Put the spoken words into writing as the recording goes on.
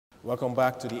Welcome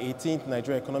back to the 18th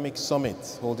Nigerian Economic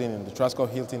Summit holding in the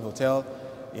Trascorp Hilton Hotel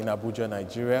in Abuja,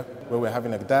 Nigeria, where we're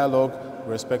having a dialogue with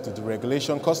respect to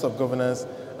deregulation, cost of governance,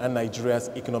 and Nigeria's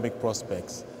economic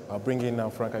prospects. I'll bring in now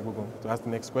Frank Agogo to ask the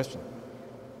next question.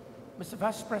 Mr.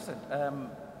 Vice President,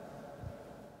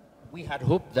 we had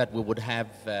hoped that we would have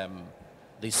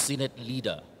the Senate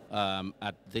leader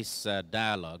at this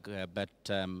dialogue, but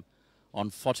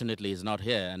unfortunately he's not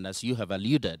here. And as you have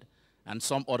alluded, and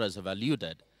some others have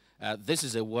alluded, this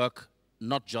is a work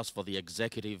not just for the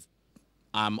executive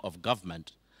arm of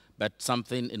government, but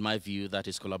something, in my view, that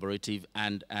is collaborative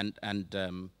and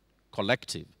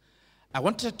collective. I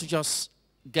wanted to just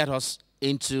get us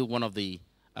into one of the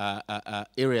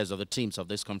areas of the themes of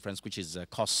this conference, which is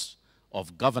costs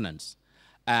of governance.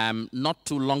 Not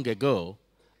too long ago,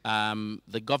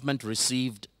 the government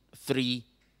received 3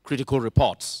 critical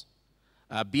reports,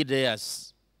 be they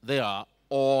as they are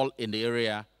all in the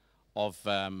area of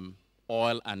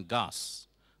oil and gas.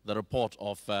 The report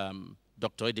of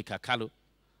Dr. Edika Kalu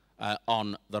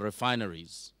on the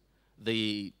refineries,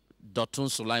 the Dotun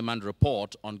Sulaiman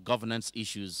report on governance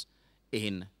issues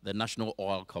in the National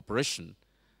Oil Corporation,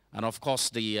 and of course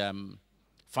the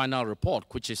final report,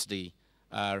 which is the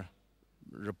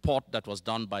report that was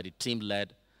done by the team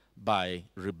led by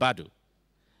Ribadu.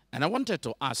 And I wanted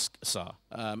to ask, sir,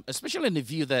 especially in the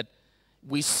view that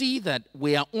we see that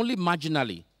we are only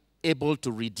marginally able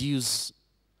to reduce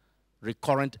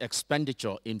recurrent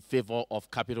expenditure in favor of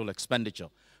capital expenditure,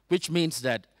 which means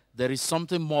that there is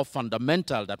something more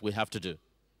fundamental that we have to do.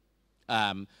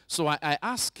 So I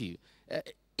ask you,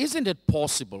 isn't it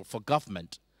possible for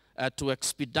government to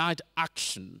expedite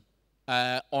action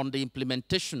on the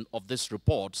implementation of these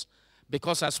reports?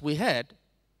 Because as we heard,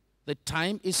 the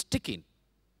time is ticking.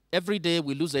 Every day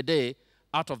we lose a day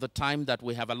out of the time that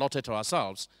we have allotted to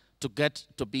ourselves to get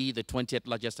to be the 20th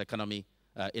largest economy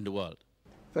in the world.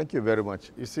 Thank you very much.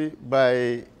 You see,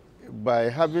 by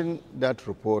having that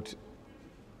report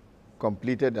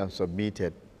completed and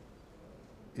submitted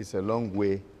is a long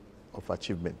way of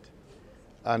achievement.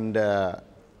 And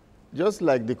just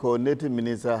like the coordinating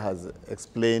minister has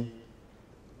explained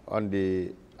on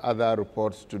the other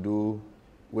reports to do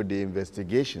with the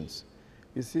investigations,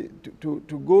 you see,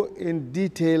 to go in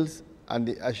details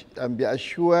and be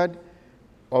assured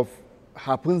of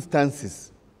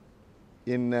happenstances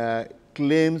in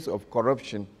claims of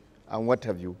corruption and what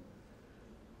have you,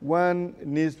 one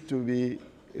needs to be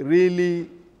really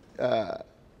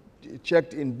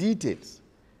checked in details.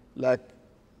 Like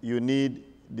you need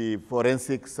the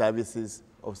forensic services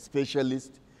of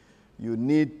specialists. You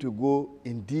need to go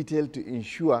in detail to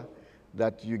ensure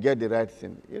that you get the right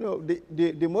thing. You know,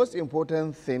 the most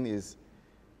important thing is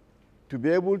to be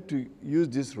able to use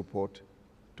this report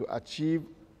to achieve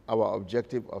our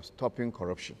objective of stopping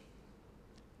corruption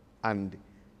and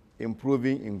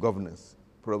improving in governance,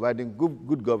 providing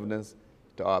good governance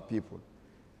to our people.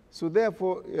 So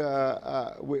therefore,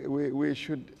 we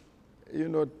should, you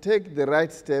know, take the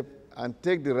right step and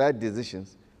take the right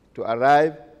decisions to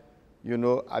arrive, you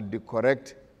know, at the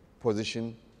correct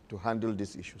position to handle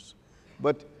these issues.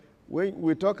 But when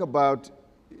we talk about,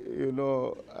 you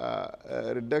know,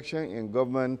 reduction in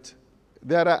government,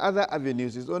 there are other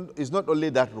avenues. It's not only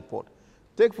that report.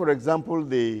 Take, for example,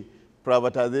 the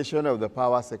privatization of the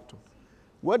power sector.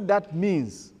 What that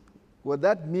means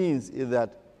is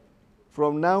that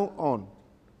from now on,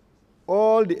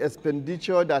 all the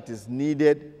expenditure that is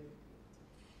needed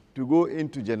to go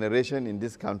into generation in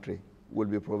this country will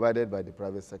be provided by the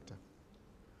private sector.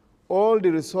 All the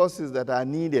resources that are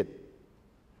needed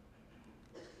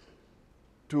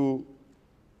to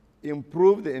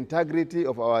improve the integrity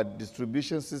of our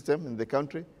distribution system in the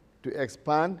country, to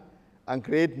expand and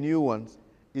create new ones,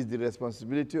 is the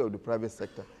responsibility of the private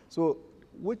sector. So,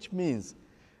 which means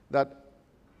that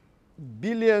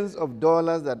billions of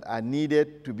dollars that are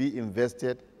needed to be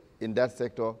invested in that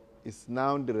sector is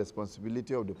now the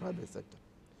responsibility of the private sector.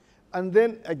 And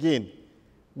then again,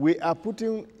 we are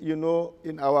putting, you know,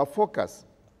 in our focus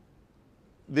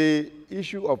the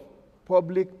issue of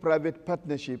public-private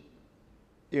partnership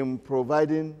in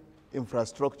providing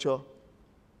infrastructure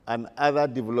and other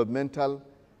developmental,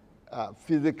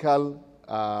 physical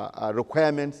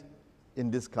requirements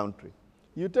in this country.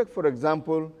 You take, for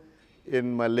example,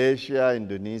 in Malaysia,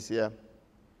 Indonesia,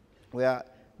 where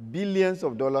billions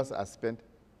of dollars are spent,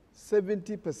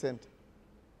 70%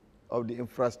 of the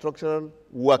infrastructural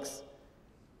works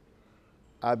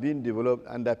are being developed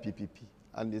under PPP,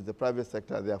 and it's the private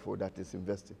sector, therefore, that is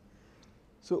investing.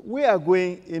 So we are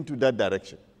going into that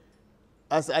direction.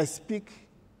 As I speak,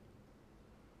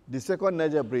 the second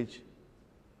Niger bridge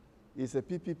is a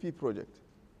PPP project.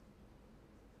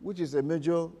 which is a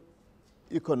major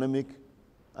economic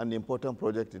and important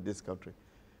project in this country.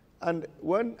 And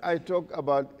when I talk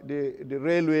about the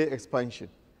railway expansion,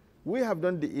 we have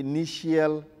done the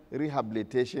initial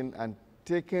rehabilitation and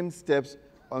taken steps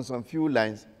on some few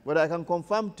lines. But I can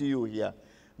confirm to you here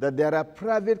that there are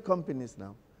private companies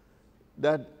now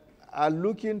that are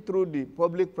looking through the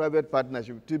public-private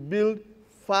partnership to build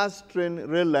fast train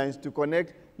rail lines to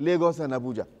connect Lagos and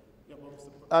Abuja.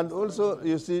 And also,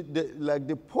 you see, like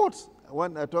the ports,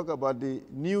 when I talk about the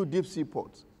new deep sea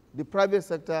ports, the private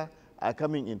sector are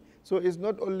coming in. So it's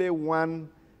not only one,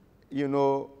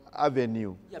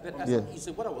 avenue. Yeah, but you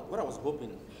see, what I was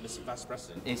hoping, Mr. Vice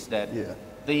President, is that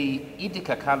the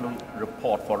Idika-Kalu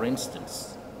report, for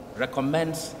instance,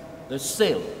 recommends the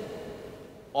sale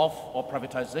of or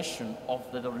privatization of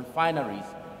the refineries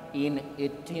in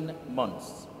 18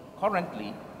 months.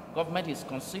 Currently, government is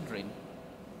considering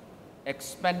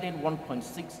expending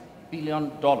 $1.6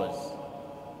 billion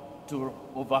to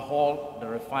overhaul the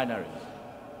refineries.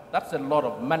 That's a lot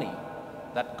of money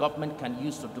that government can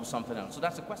use to do something else. So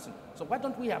that's the question. So why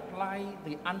don't we apply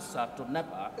the answer to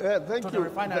NEPA to the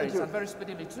refineries and very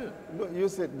speedily too? No, you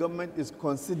said government is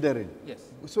considering. Yes.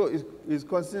 So it's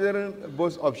considering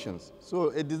both options.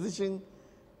 So a decision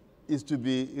is to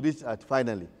be reached at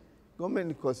finally.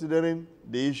 Government is considering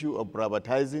the issue of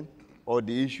privatizing or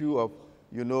the issue of,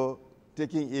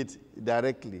 taking it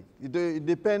directly. It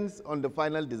depends on the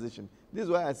final decision. This is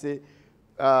why I say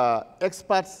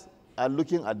experts are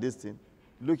looking at this thing,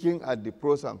 looking at the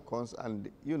pros and cons and,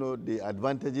 the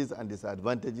advantages and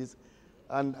disadvantages.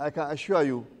 And I can assure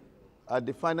you, at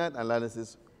the final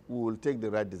analysis, we will take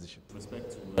the right decision. With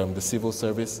respect to the civil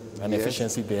service and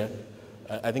efficiency there,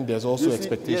 I think there's also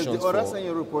expectations the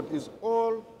Orasanyo report is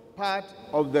all part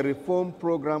of the reform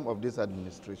program of this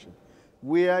administration,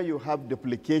 where you have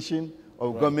duplication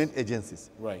of government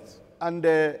agencies. Right. And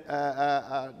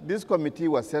this committee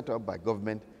was set up by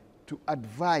government to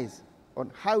advise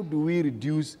on how do we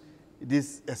reduce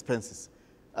these expenses.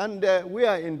 And we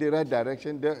are in the right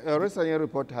direction. The Orasanyo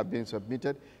report have been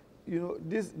submitted.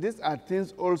 These are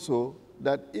things also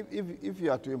that if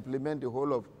you are to implement the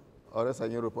whole of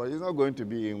Orasanyo report, it's not going to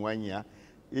be in 1 year.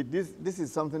 This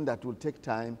is something that will take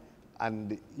time.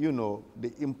 And,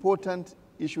 the important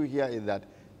issue here is that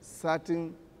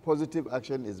certain positive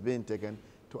action is being taken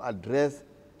to address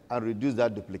and reduce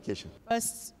that duplication.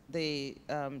 First,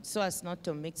 so as not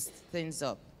to mix things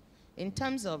up, in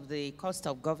terms of the cost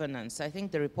of governance, I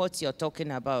think the reports you're talking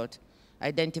about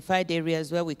identified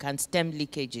areas where we can stem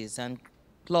leakages and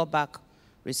claw back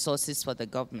resources for the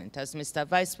government. As Mr.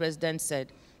 Vice President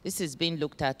said, this is being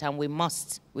looked at, and we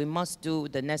must do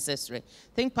the necessary.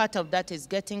 I think part of that is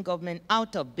getting government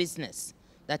out of business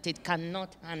that it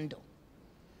cannot handle.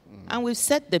 And we've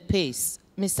set the pace.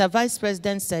 Mr. Vice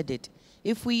President said it.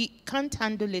 If we can't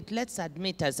handle it, let's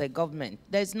admit as a government,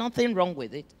 there's nothing wrong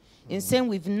with it. In saying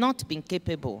we've not been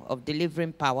capable of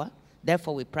delivering power,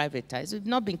 therefore we privatize. We've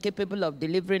not been capable of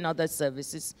delivering other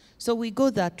services, so we go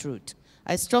that route.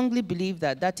 I strongly believe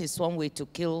that that is one way to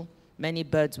kill many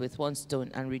birds with one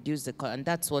stone and reduce the cost, and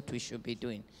that's what we should be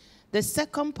doing. The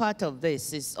second part of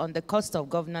this is on the cost of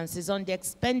governance, is on the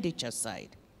expenditure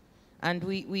side. And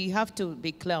we have to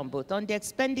be clear on both. On the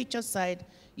expenditure side,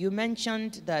 you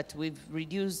mentioned that we've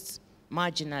reduced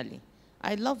marginally.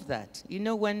 I love that.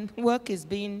 When work is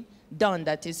being done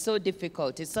that is so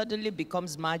difficult, it suddenly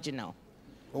becomes marginal.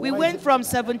 We went from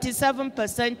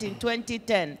 77% in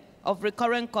 2010 of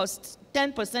recurrent costs,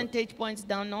 10 percentage points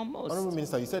down almost. Honourable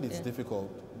Minister, you said it's difficult.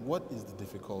 What is the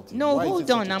difficulty? No, hold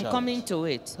on, I'm coming to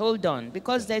it. Hold on,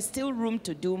 because there's still room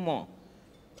to do more.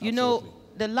 Absolutely.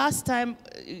 The last time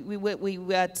we were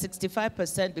at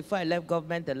 65% before I left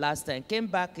government the last time. Came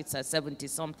back, it's at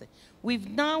 70-something. We've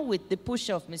now, with the push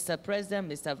of Mr. President,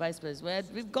 Mr. Vice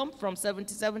President, we've gone from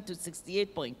 77 to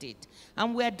 68.8.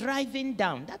 And we're driving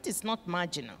down. That is not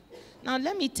marginal. Now,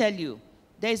 let me tell you,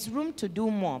 there's room to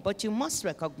do more, but you must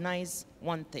recognize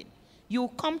one thing. You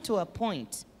come to a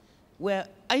point where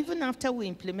even after we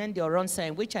implement the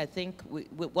Orasanyo, which I think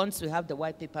once we have the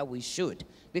white paper, we should,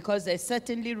 because there's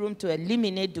certainly room to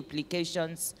eliminate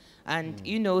duplications and,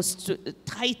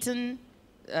 tighten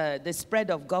the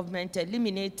spread of government,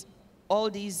 eliminate all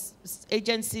these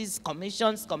agencies,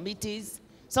 commissions, committees,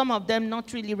 some of them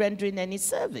not really rendering any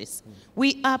service.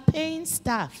 We are paying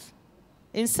staff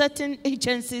in certain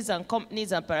agencies and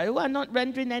companies and who are not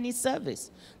rendering any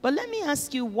service. But let me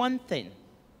ask you one thing.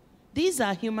 These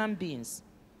are human beings.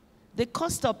 The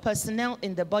cost of personnel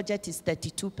in the budget is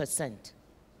 32%.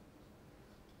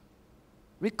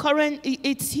 Recurrent,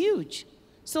 it's huge.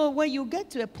 So when you get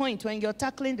to a point when you're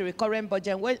tackling the recurrent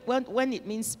budget, when it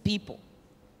means people,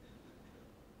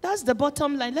 That's the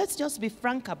bottom line. Let's just be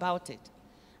frank about it.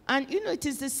 And, you know, it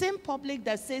is the same public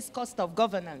that says cost of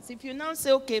governance. If you now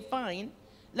say, okay, fine,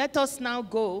 let us now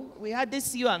go. We had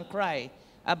this hue and cry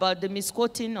about the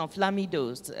misquoting of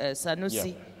Lamido's Sanusi.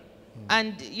 Yeah.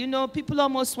 And, you know, people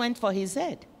almost went for his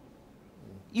head.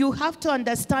 You have to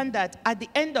understand that at the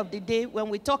end of the day, when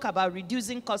we talk about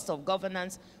reducing cost of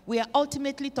governance, we are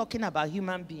ultimately talking about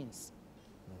human beings.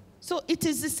 So it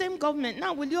is the same government.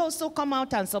 Now, will you also come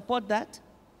out and support that?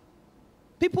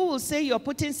 People will say you're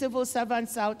putting civil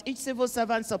servants out. Each civil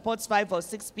servant supports 5 or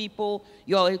 6 people.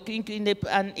 You're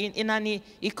in an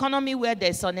economy where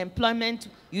there's unemployment.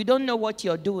 You don't know what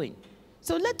you're doing.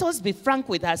 So let us be frank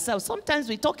with ourselves. Sometimes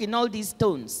we talk in all these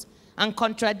tones and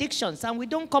contradictions, and we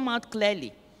don't come out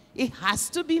clearly. It has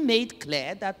to be made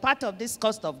clear that part of this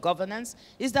cost of governance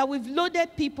is that we've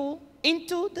loaded people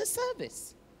into the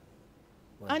service.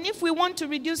 Right. And if we want to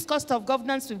reduce cost of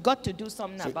governance, we've got to do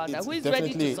something about that. Who is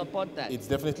ready to support that? It's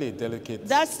definitely a delicate...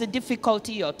 That's the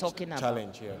difficulty you're talking about.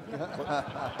 Challenge here.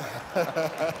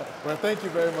 Well, thank you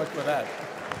very much for that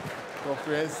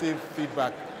comprehensive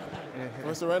feedback.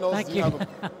 Mr. Reynolds, do you have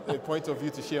a point of view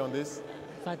to share on this?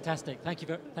 Fantastic. Thank you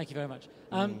very much.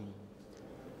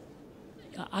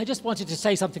 I just wanted to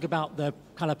say something about the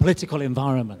kind of political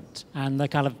environment and the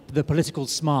kind of the political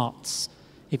smarts,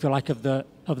 if you like, of the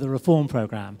reform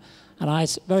program. And I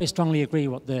very strongly agree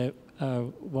what the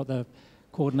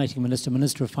coordinating minister,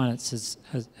 Minister of Finance,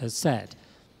 has said.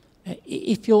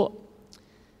 If you're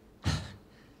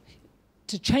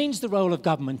to change the role of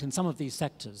government in some of these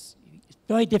sectors, it's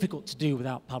very difficult to do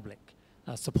without public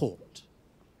support.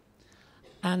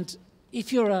 And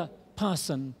if you're a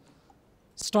person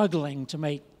struggling to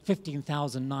make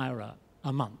 15,000 naira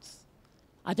a month,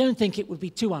 I don't think it would be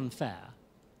too unfair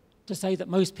to say that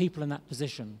most people in that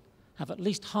position have at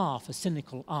least half a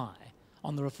cynical eye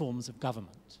on the reforms of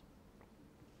government.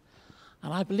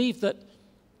 And I believe that,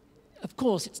 of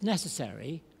course, it's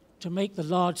necessary to make the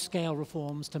large-scale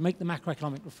reforms, to make the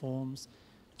macroeconomic reforms,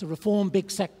 to reform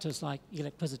big sectors like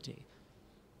electricity.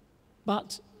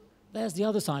 But there's the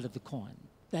other side of the coin.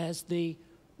 There's the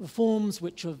reforms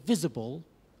which are visible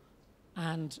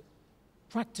and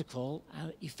practical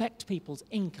and affect people's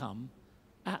income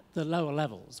at the lower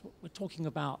levels. We're talking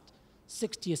about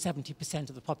 60 or 70%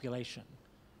 of the population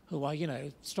who are, you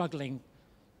know, struggling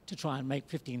to try and make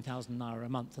 15,000 naira a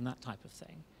month and that type of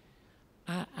thing.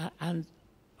 And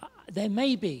there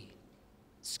may be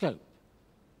scope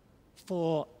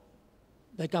for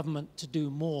the government to do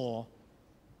more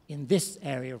in this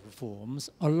area of reforms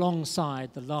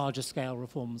alongside the larger scale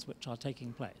reforms which are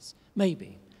taking place.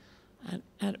 Maybe.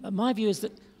 And my view is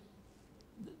that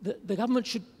the government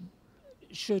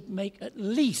should make at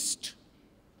least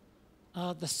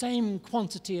the same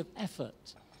quantity of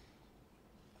effort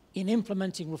in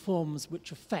implementing reforms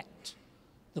which affect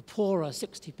the poorer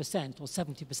 60% or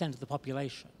 70% of the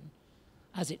population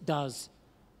as it does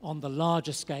on the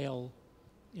larger scale,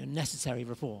 you know, necessary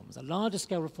reforms. The larger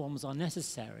scale reforms are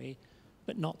necessary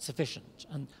but not sufficient.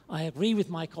 And I agree with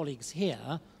my colleagues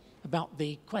here about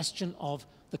the question of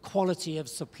the quality of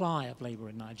supply of labor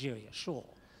in Nigeria, sure.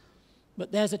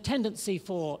 But there's a tendency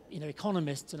for, you know,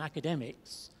 economists and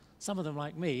academics, some of them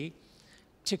like me,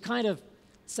 to kind of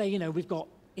say, you know, we've got,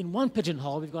 in one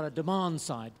pigeonhole, we've got a demand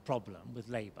side problem with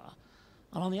labor.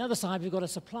 And on the other side, we've got a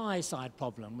supply side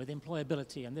problem with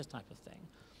employability and this type of thing.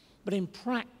 But in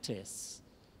practice,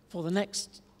 for the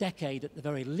next decade at the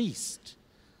very least,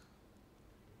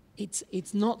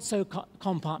 it's not so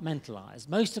compartmentalized.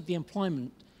 Most of the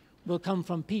employment will come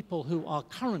from people who are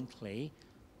currently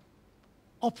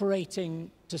operating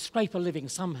to scrape a living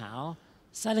somehow,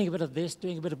 selling a bit of this,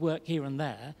 doing a bit of work here and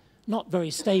there, not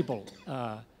very stable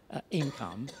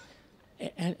income,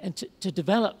 and to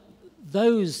develop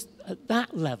those at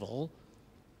that level,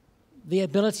 the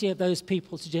ability of those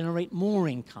people to generate more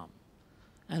income,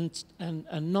 and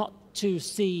not to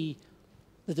see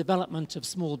the development of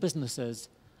small businesses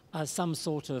as some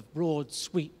sort of broad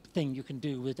sweep thing you can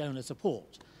do with donor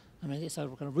support. I mean, it's a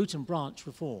kind of root and branch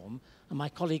reform, and my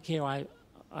colleague here,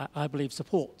 I believe,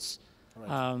 supports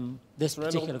this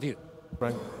particular view.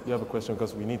 Frank, you have a question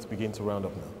because we need to begin to round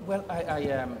up now. Well,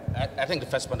 I think the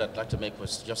first point I'd like to make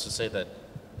was just to say that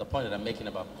the point that I'm making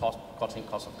about cutting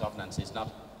cost of governance is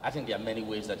not, I think there are many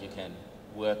ways that you can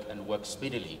work and work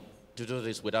speedily to do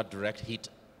this without direct hit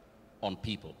on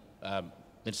people,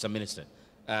 Mr. Minister.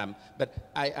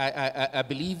 But I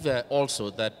believe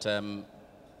also that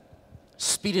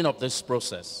speeding up this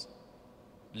process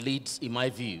leads, in my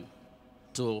view,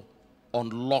 to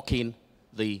unlocking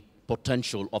the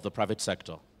potential of the private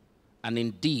sector and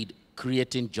indeed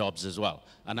creating jobs as well.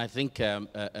 And I think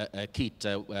Keith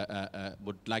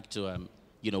would like to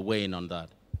weigh in on that.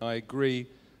 I agree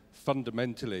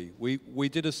fundamentally. We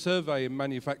did a survey in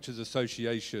Manufacturers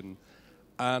Association,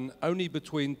 and only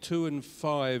between 2 and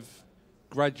 5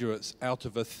 graduates out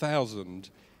of 1,000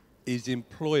 is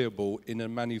employable in a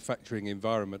manufacturing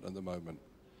environment at the moment.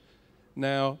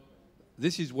 Now,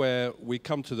 this is where we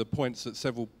come to the points that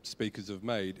several speakers have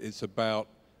made. It's about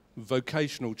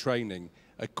vocational training,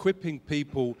 equipping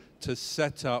people to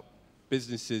set up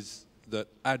businesses that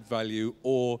add value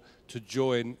or to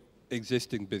join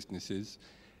existing businesses.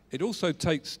 It also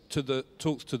talks to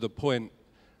the point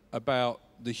about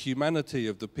the humanity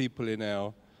of the people in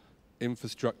our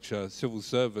infrastructure, civil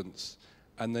servants,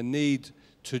 and the need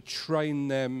to train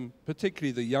them,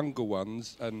 particularly the younger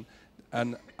ones, and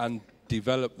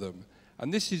develop them.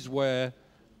 And this is where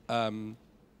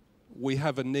we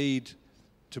have a need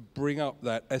to bring up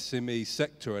that SME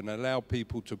sector and allow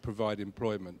people to provide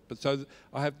employment. But so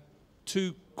I have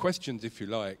 2 questions, if you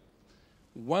like.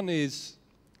 One is,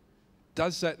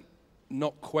 does that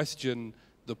not question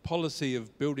the policy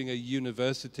of building a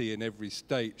university in every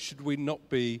state? Should we not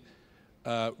be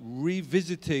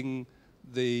revisiting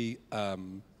the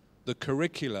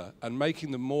curricula and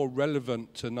making them more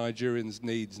relevant to Nigerians'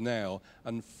 needs now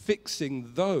and fixing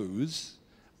those,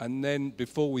 and then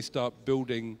before we start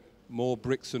building more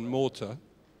bricks and mortar?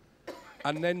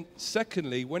 And then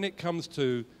secondly, when it comes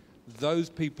to those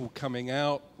people coming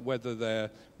out, whether they're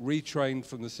retrained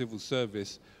from the civil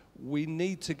service, we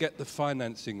need to get the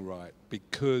financing right,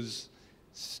 because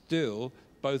still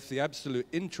both the absolute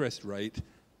interest rate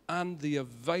and the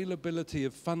availability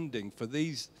of funding for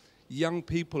these young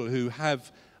people who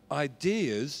have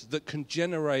ideas that can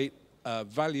generate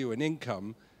value and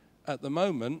income, at the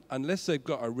moment, unless they've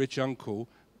got a rich uncle,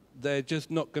 they're just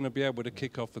not going to be able to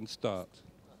kick off and start.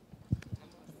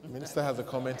 The Minister has a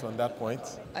comment on that point.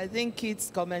 I think Keith's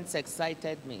comments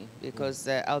excited me because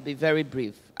I'll be very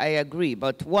brief. I agree,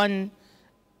 but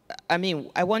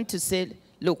I want to say,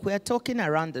 look, we're talking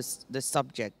around the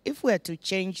subject. If we're to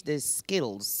change the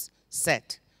skills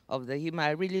set of the human,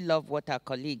 I really love what our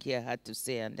colleague here had to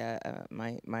say, and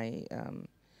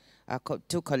our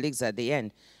 2 colleagues at the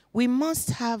end. We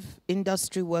must have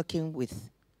industry working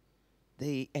with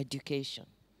the education.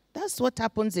 That's what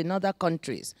happens in other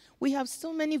countries. We have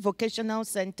so many vocational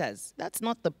centers. That's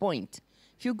not the point.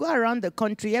 If you go around the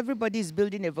country, everybody is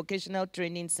building a vocational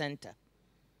training center.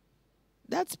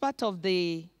 That's part of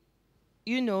the,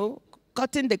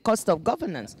 cutting the cost of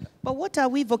governance. But what are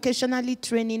we vocationally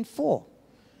training for?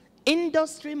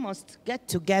 Industry must get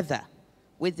together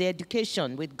with the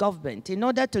education, with government, in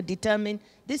order to determine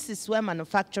this is where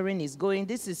manufacturing is going,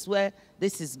 this is where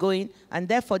this is going, and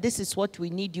therefore this is what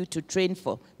we need you to train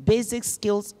for. Basic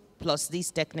skills plus these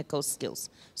technical skills.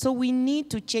 So we need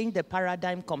to change the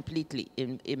paradigm completely,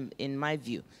 in my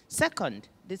view. Second,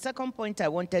 the second point I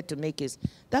wanted to make is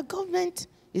that government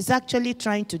is actually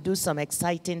trying to do some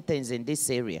exciting things in this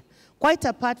area. Quite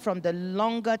apart from the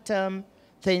longer term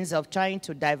things of trying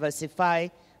to diversify.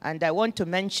 And I want to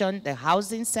mention the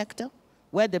housing sector,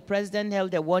 where the president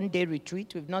held a 1-day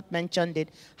retreat. We've not mentioned it.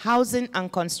 Housing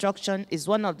and construction is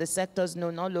one of the sectors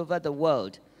known all over the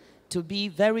world to be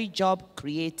very job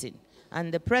creating.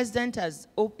 And the president is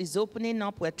opening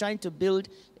up. We're trying to build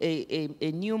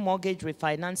a new mortgage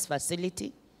refinance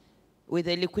facility with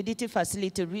a liquidity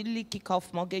facility, really kick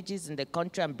off mortgages in the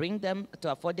country and bring them to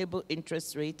affordable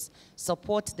interest rates,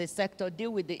 support the sector,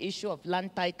 deal with the issue of land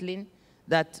titling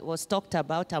that was talked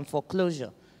about, and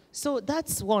foreclosure. So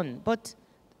that's one. But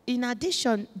in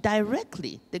addition,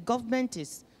 directly, the government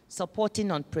is supporting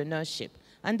entrepreneurship.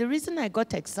 And the reason I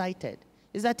got excited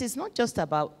is that it's not just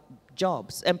about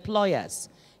jobs, employers.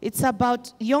 It's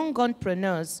about young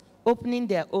entrepreneurs opening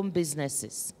their own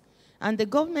businesses. And the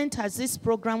government has this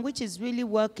program which is really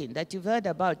working, that you've heard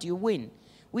about, You Win.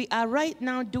 We are right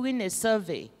now doing a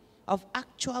survey of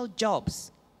actual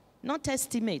jobs, not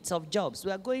estimates of jobs.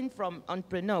 We are going from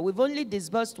entrepreneur. We've only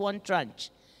disbursed 1 tranche.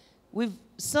 We've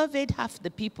surveyed half the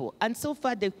people, and so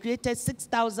far they've created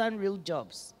 6,000 real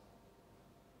jobs.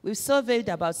 We've surveyed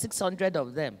about 600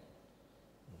 of them.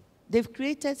 They've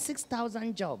created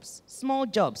 6,000 jobs, small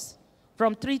jobs,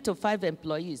 from 3 to 5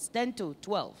 employees, 10 to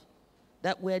 12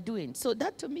 that we're doing. So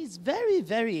that to me is very,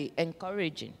 very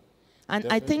encouraging. And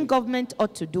definitely. I think government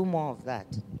ought to do more of that.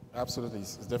 Absolutely.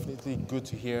 It's definitely good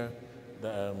to hear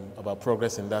about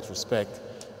progress in that respect.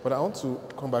 But I want to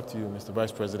come back to you, Mr.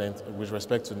 Vice President, with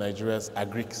respect to Nigeria's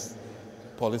agrics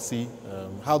policy.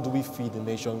 How do we feed the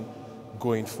nation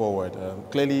going forward?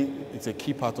 Clearly, it's a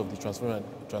key part of the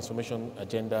transformation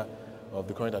agenda of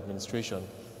the current administration.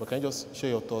 but can you just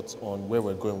share your thoughts on where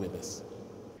we're going with this?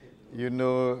 You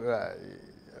know,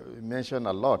 you mentioned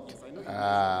a lot,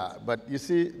 but you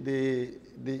see,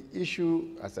 the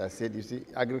issue, as I said, you see,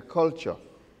 agriculture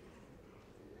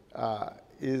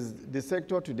is the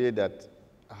sector today that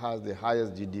has the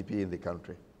highest GDP in the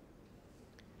country.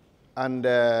 And,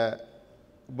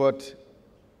 but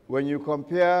when you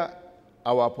compare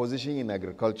our position in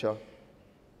agriculture,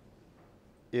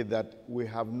 is that we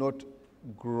have not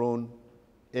grown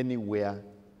anywhere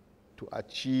to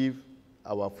achieve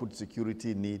our food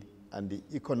security need and the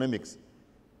economics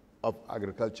of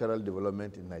agricultural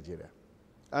development in Nigeria.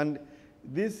 And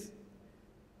this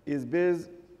is based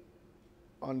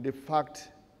on the fact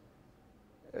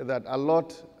that a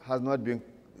lot has not been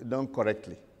done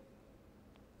correctly.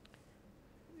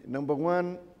 Number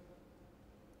one,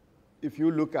 if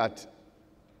you look at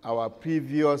our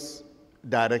previous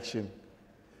direction,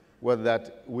 was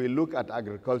that we look at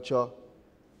agriculture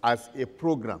as a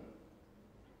program.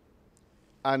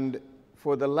 And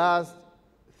for the last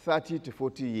 30 to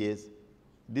 40 years,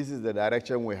 this is the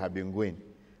direction we have been going.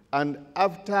 And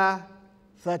after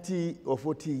 30 or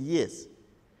 40 years,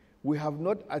 we have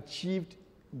not achieved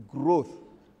growth.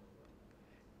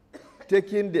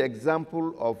 Taking the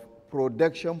example of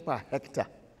production per hectare,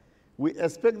 we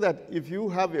expect that if you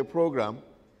have a program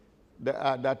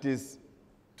that is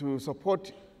to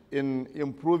support in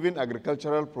improving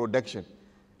agricultural production,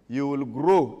 you will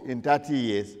grow in 30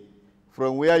 years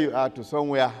from where you are to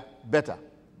somewhere better.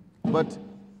 But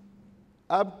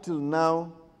up till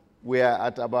now, we are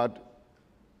at about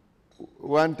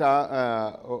 1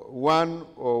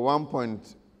 or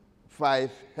 1.5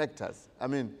 hectares,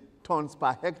 tons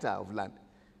per hectare of land.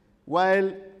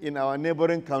 While in our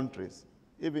neighboring countries,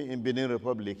 even in Benin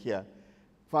Republic here,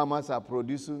 farmers are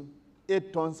producing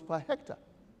 8 tons per hectare.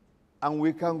 And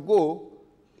we can go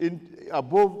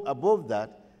above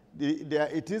that.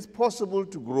 It is possible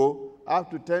to grow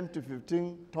up to 10 to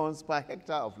 15 tons per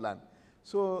hectare of land.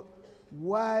 So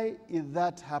why is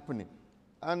that happening?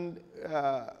 And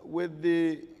with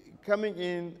the coming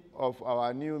in of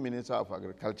our new Minister of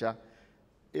Agriculture,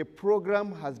 a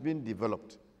program has been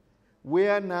developed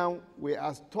where now we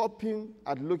are stopping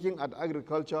at looking at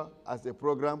agriculture as a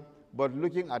program, but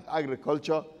looking at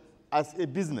agriculture as a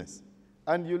business.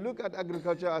 And you look at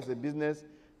agriculture as a business,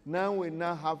 now we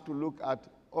have to look at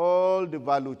all the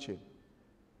value chain.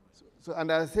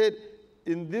 And I said,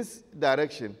 in this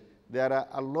direction, there are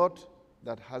a lot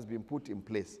that has been put in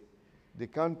place. The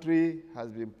country has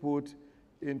been put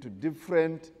into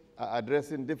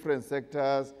addressing different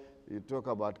sectors. You talk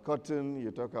about cotton,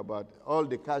 you talk about all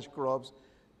the cash crops,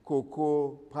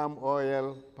 cocoa, palm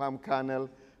oil, palm kernel,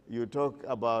 you talk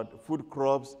about food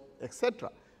crops, etc.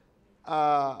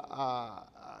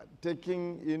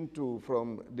 Taking into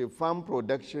from the farm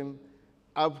production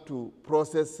up to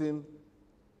processing,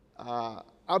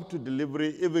 up to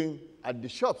delivery, even at the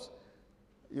shops.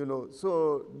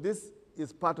 So this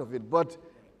is part of it. But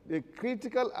the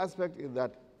critical aspect is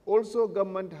that also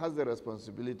government has the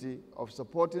responsibility of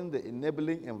supporting the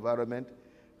enabling environment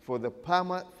for the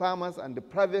farmers and the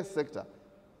private sector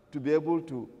to be able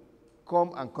to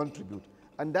come and contribute.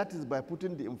 And that is by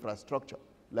putting the infrastructure,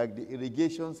 like the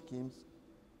irrigation schemes,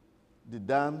 the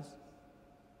dams,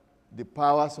 the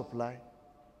power supply,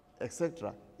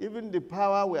 etc. Even the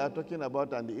power we are talking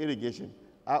about and the irrigation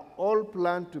are all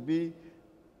planned to be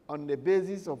on the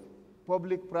basis of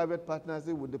public-private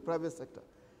partnership with the private sector.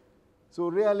 So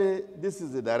really, this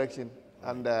is the direction,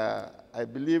 and I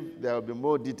believe there will be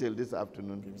more detail this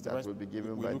afternoon that will be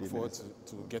given by the minister. We look forward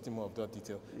to getting more of that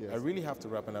detail. Yes. I really have to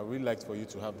wrap, and I really like for you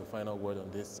to have the final word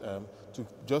on this.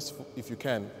 If you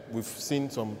can, we've seen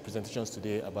some presentations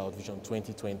today about Vision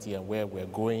 2020 and where we're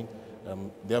going.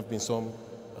 There have been some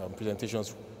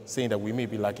presentations saying that we may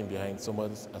be lagging behind. Some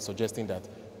others are suggesting that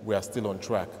we are still on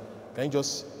track. Can you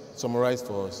just summarize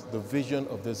for us the vision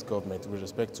of this government with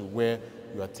respect to where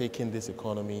you are taking this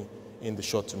economy in the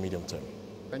short to medium term?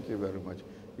 Thank you very much.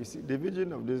 You see, the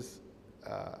vision of this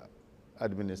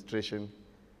administration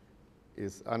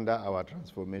is under our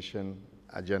transformation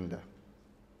agenda.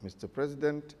 Mr.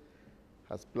 President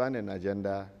has planned an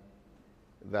agenda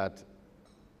that,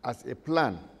 as a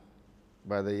plan,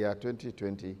 by the year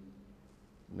 2020,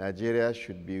 Nigeria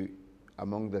should be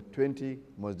among the 20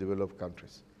 most developed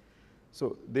countries.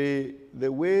 So the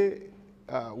way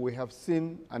we have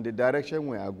seen and the direction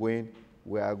we are going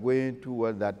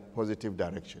towards that positive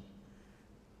direction.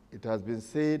 It has been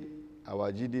said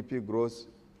our GDP growth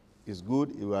is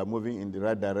good, we are moving in the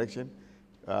right direction.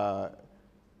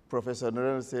 Professor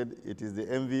Norel said it is the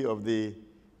envy of the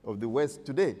West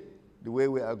today, the way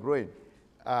we are growing.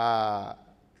 Our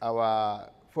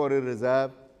foreign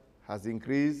reserve has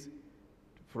increased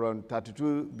from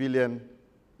 32 billion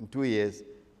in 2 years.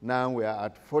 Now we are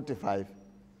at $45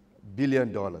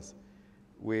 billion.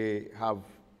 We have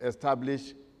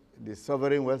established the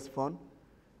Sovereign Wealth Fund.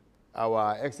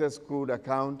 Our excess crude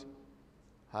account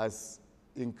has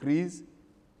increased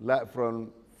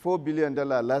from $4 billion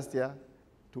last year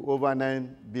to over $9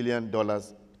 billion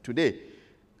today.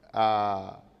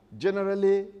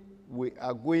 Generally, we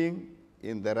are going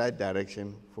in the right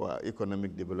direction for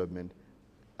economic development.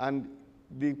 And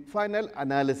the final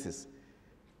analysis,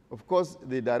 of course,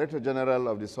 the Director General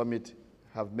of the summit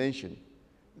have mentioned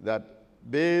that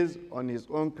based on his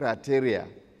own criteria,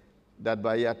 that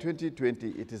by year 2020,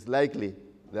 it is likely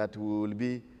that we will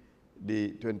be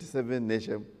the 27th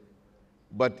nation.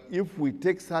 But if we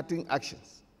take certain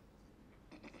actions,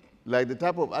 like the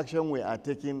type of action we are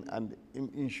taking and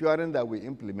ensuring that we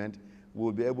implement, we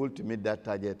will be able to meet that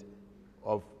target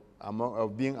of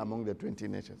being among the 20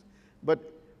 nations. But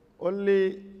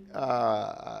only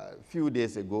a few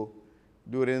days ago,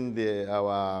 during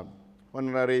our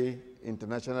Honorary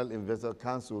International Investor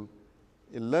Council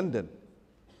in London,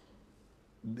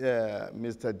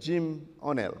 Mr. Jim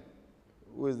O'Neill,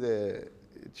 who is the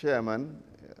chairman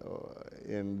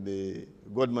in the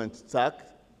Goldman Sachs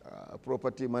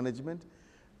property management,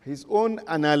 his own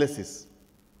analysis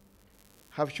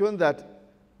have shown that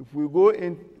if we go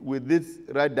in with this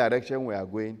right direction we are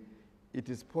going, it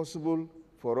is possible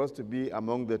for us to be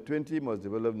among the 20 most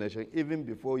developed nations even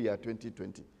before year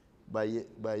 2020, by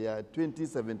year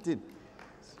 2017.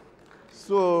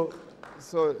 So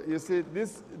you see,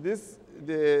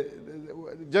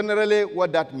 generally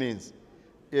what that means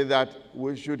is that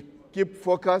we should keep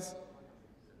focus,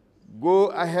 go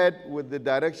ahead with the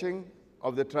direction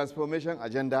of the transformation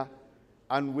agenda,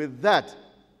 and with that,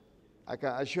 I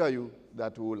can assure you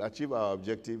that we will achieve our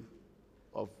objective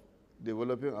of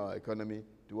developing our economy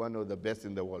to one of the best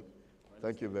in the world.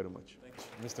 Thank you very much. Thank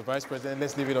you, Mr. Vice President.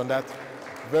 Let's leave it on that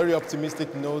very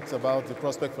optimistic note about the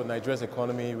prospect for Nigeria's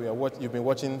economy. You've been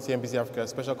watching CNBC Africa's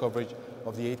special coverage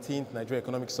of the 18th Nigeria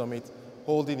Economic Summit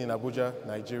holding in Abuja,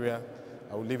 Nigeria.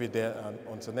 I will leave it there, and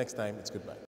until next time, it's goodbye.